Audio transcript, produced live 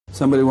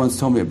Somebody once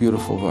told me a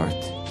beautiful word.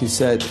 He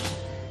said,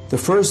 the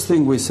first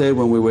thing we say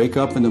when we wake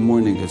up in the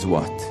morning is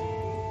what?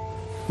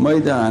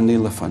 Maida ani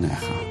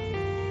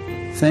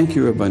lefanecha. Thank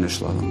you, Rabbeinu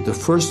Shalom. The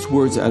first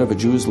words out of a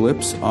Jew's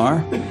lips are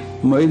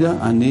Maida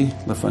ani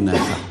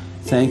lefanecha.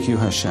 Thank you,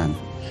 Hashem.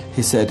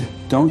 He said,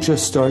 don't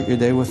just start your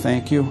day with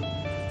thank you,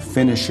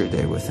 finish your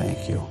day with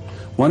thank you.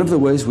 One of the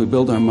ways we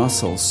build our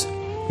muscles,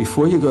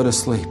 before you go to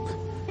sleep,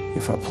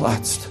 if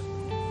verplatzt,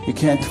 you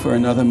can't for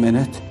another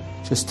minute,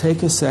 just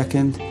take a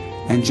second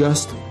and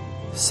just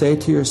say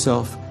to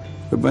yourself,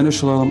 Rabbeinu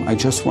Shalom, I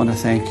just want to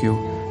thank you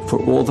for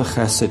all the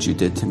chesed you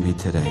did to me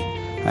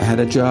today. I had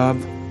a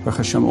job. Baruch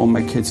Hashem, all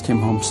my kids came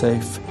home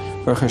safe.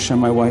 Baruch Hashem,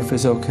 my wife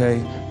is okay.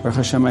 Baruch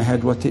Hashem, I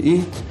had what to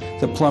eat.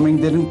 The plumbing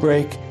didn't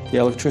break. The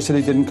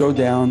electricity didn't go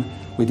down.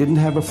 We didn't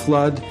have a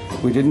flood.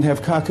 We didn't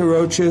have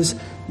cockroaches.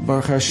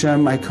 Baruch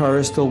Hashem, my car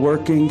is still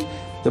working.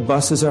 The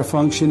buses are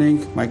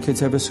functioning. My kids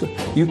have a school.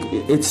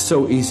 It's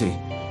so easy.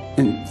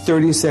 In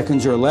 30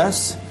 seconds or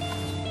less,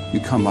 you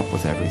come up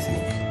with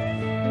everything.